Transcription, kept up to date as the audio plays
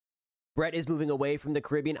Bret is moving away from the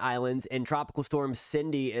Caribbean islands, and Tropical Storm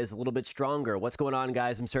Cindy is a little bit stronger. What's going on,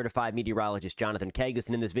 guys? I'm certified meteorologist Jonathan Kegas,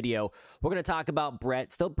 and in this video, we're going to talk about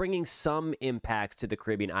Bret still bringing some impacts to the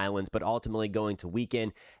Caribbean islands, but ultimately going to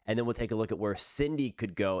weaken, and then we'll take a look at where Cindy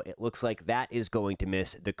could go. It looks like that is going to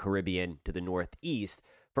miss the Caribbean to the northeast.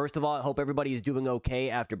 First of all, I hope everybody is doing okay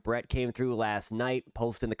after Bret came through last night.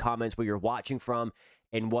 Post in the comments where you're watching from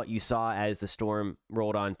and what you saw as the storm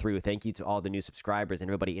rolled on through. Thank you to all the new subscribers and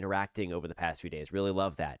everybody interacting over the past few days. Really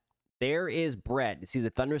love that. There is Bret. You see the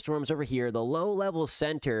thunderstorms over here. The low-level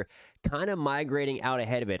center kind of migrating out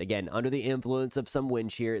ahead of it. Again, under the influence of some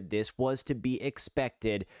wind shear. This was to be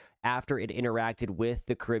expected after it interacted with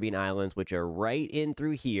the Caribbean islands, which are right in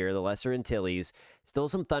through here, the Lesser Antilles. Still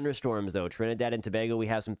some thunderstorms, though. Trinidad and Tobago, we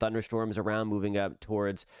have some thunderstorms around moving up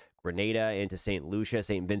towards Grenada into St. Lucia,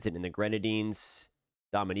 St. Vincent and the Grenadines,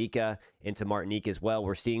 Dominica into Martinique as well.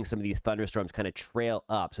 We're seeing some of these thunderstorms kind of trail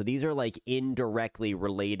up. So these are like indirectly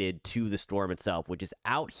related to the storm itself, which is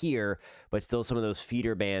out here, but still some of those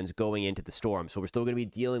feeder bands going into the storm. So we're still going to be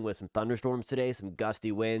dealing with some thunderstorms today, some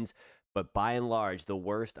gusty winds, but by and large, the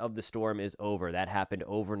worst of the storm is over. That happened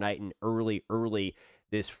overnight and early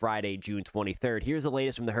this Friday, June 23rd. Here's the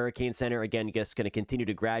latest from the Hurricane Center. Again, just going to continue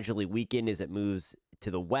to gradually weaken as it moves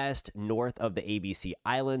to the west, north of the ABC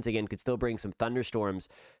Islands. Again, could still bring some thunderstorms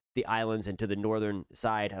to the islands and to the northern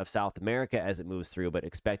side of South America as it moves through, but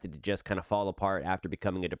expected to just kind of fall apart after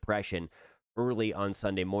becoming a depression early on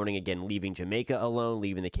Sunday morning. Again, leaving Jamaica alone,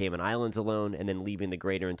 leaving the Cayman Islands alone, and then leaving the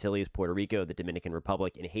Greater Antilles, Puerto Rico, the Dominican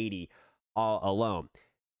Republic, and Haiti all alone.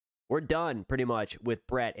 We're done pretty much with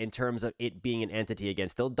Bret in terms of it being an entity again.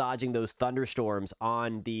 Still dodging those thunderstorms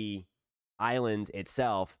on the islands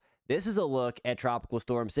itself. This is a look at Tropical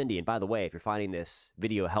Storm Cindy. And by the way, if you're finding this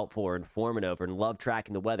video helpful or informative and love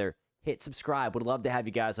tracking the weather, hit subscribe. Would love to have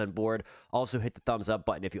you guys on board. Also hit the thumbs up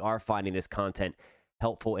button if you are finding this content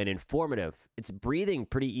helpful and informative. It's breathing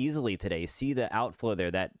pretty easily today. See the outflow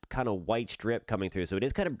there, that kind of white strip coming through. So it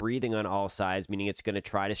is kind of breathing on all sides, meaning it's going to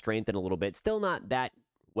try to strengthen a little bit. Still not that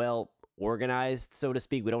well organized, so to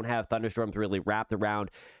speak. We don't have thunderstorms really wrapped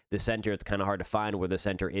around the center. It's kind of hard to find where the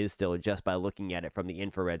center is still just by looking at it from the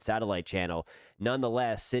infrared satellite channel.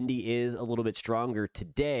 Nonetheless, Cindy is a little bit stronger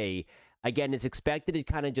today. Again, it's expected to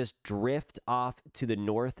kind of just drift off to the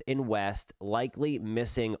north and west, likely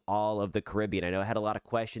missing all of the Caribbean. I know I had a lot of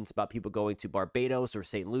questions about people going to Barbados or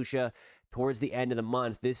St. Lucia towards the end of the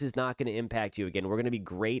month. This is not going to impact you. Again, we're going to be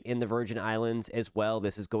great in the Virgin Islands as well.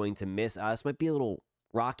 This is going to miss us. Might be a little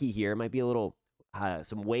rocky here. Might be a little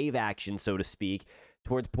some wave action, so to speak,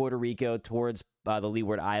 towards Puerto Rico, towards the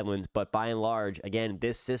Leeward Islands. But by and large, again,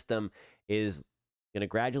 this system is going to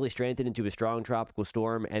gradually strengthen into a strong tropical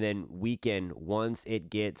storm and then weaken once it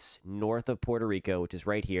gets north of Puerto Rico, which is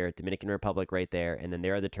right here, Dominican Republic right there, and then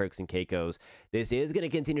there are the Turks and Caicos. This is going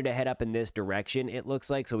to continue to head up in this direction, it looks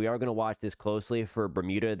like, so we are going to watch this closely for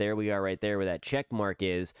Bermuda. There we are right there where that check mark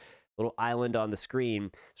is, little island on the screen.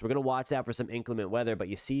 So we're going to watch that for some inclement weather, but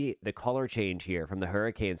you see the color change here from the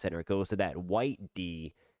Hurricane Center. It goes to that white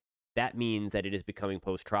D. That means that it is becoming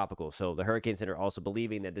post-tropical. So the Hurricane Center also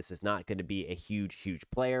believing that this is not going to be a huge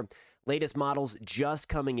player. Latest models just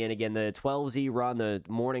coming in. Again, the 12Z run, the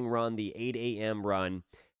morning run, the 8 a.m. run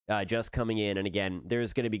just coming in. And again,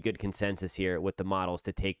 there's going to be good consensus here with the models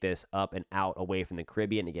to take this up and out away from the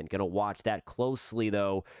Caribbean. Again, going to watch that closely,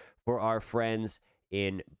 though, for our friends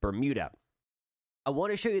in Bermuda. I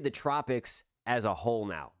want to show you the tropics as a whole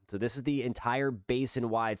now. So this is the entire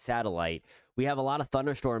basin-wide satellite. We have a lot of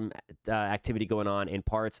thunderstorm activity going on in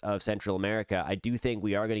parts of Central America. I do think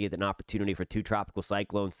we are going to get an opportunity for 2 tropical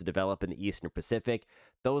cyclones to develop in the Eastern Pacific.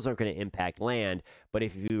 Those aren't going to impact land. But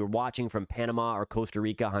if you were watching from Panama or Costa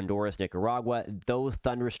Rica, Honduras, Nicaragua, those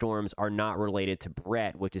thunderstorms are not related to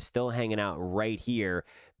Bret, which is still hanging out right here.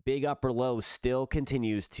 Big upper low still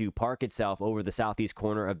continues to park itself over the southeast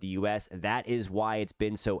corner of the U.S. That is why it's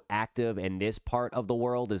been so active in this part of the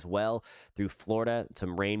world as well. Through Florida,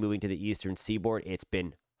 some rain moving to the eastern seaboard. It's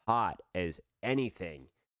been hot as anything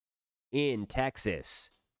in Texas.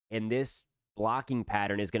 And this blocking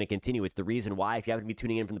pattern is going to continue. It's the reason why, if you happen to be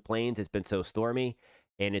tuning in from the plains, it's been so stormy.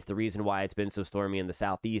 And it's the reason why it's been so stormy in the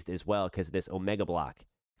southeast as well, because of this Omega block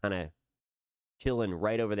kind of chilling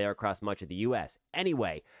right over there across much of the U.S.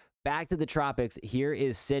 Anyway, back to the tropics. Here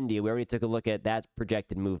is Cindy. We already took a look at that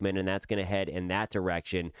projected movement, and that's going to head in that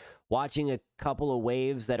direction. Watching a couple of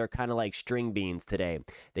waves that are kind of like string beans today.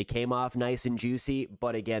 They came off nice and juicy,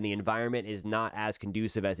 but again, the environment is not as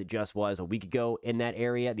conducive as it just was a week ago in that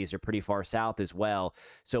area. These are pretty far south as well.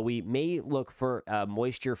 So we may look for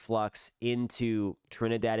moisture flux into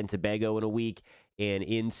Trinidad and Tobago in a week, and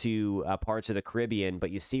into parts of the Caribbean.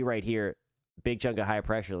 But you see right here, big chunk of high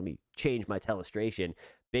pressure. Let me change my telestration.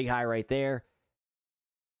 Big high right there.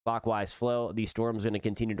 Clockwise flow. These storms are going to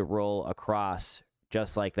continue to roll across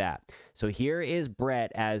just like that. So here is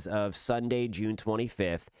Bret as of Sunday, June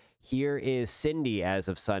 25th. Here is Cindy as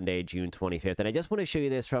of Sunday, June 25th. And I just want to show you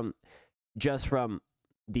this from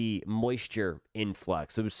the moisture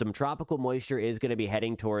influx. So some tropical moisture is going to be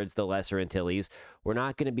heading towards the Lesser Antilles. We're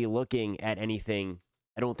not going to be looking at anything,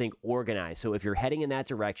 I don't think, organized. So if you're heading in that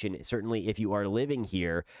direction, certainly if you are living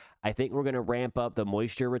here, I think we're going to ramp up the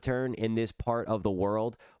moisture return in this part of the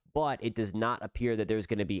world. But it does not appear that there's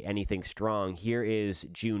going to be anything strong. Here is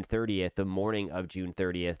June 30th, the morning of June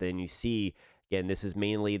 30th. And you see, again, this is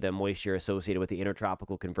mainly the moisture associated with the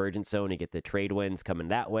intertropical convergence zone. You get the trade winds coming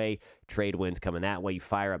that way, trade winds coming that way. You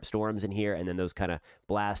fire up storms in here, and then those kind of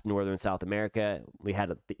blast northern South America. We had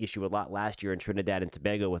the issue a lot last year in Trinidad and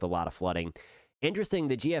Tobago with a lot of flooding. Interesting,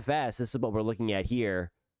 the GFS, this is what we're looking at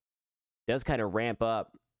here, does kind of ramp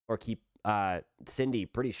up or keep Cindy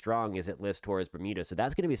pretty strong as it lifts towards Bermuda. So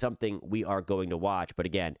that's going to be something we are going to watch. But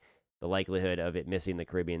again, the likelihood of it missing the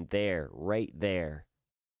Caribbean there, right there,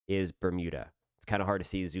 is Bermuda. It's kind of hard to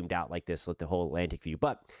see zoomed out like this with the whole Atlantic view.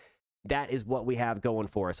 But that is what we have going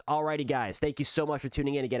for us. Alrighty, guys. Thank you so much for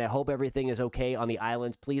tuning in. Again, I hope everything is okay on the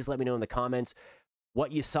islands. Please let me know in the comments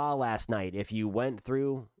what you saw last night. If you went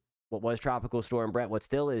through what was Tropical Storm Bret, what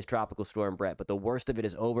still is Tropical Storm Bret, but the worst of it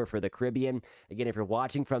is over for the Caribbean. Again, if you're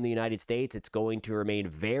watching from the United States, it's going to remain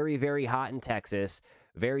very, very hot in Texas,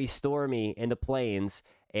 very stormy in the plains,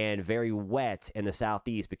 and very wet in the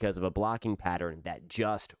southeast because of a blocking pattern that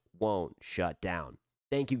just won't shut down.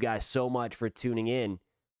 Thank you guys so much for tuning in.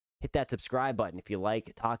 Hit that subscribe button if you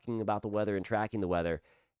like talking about the weather and tracking the weather,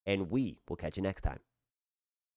 and we will catch you next time.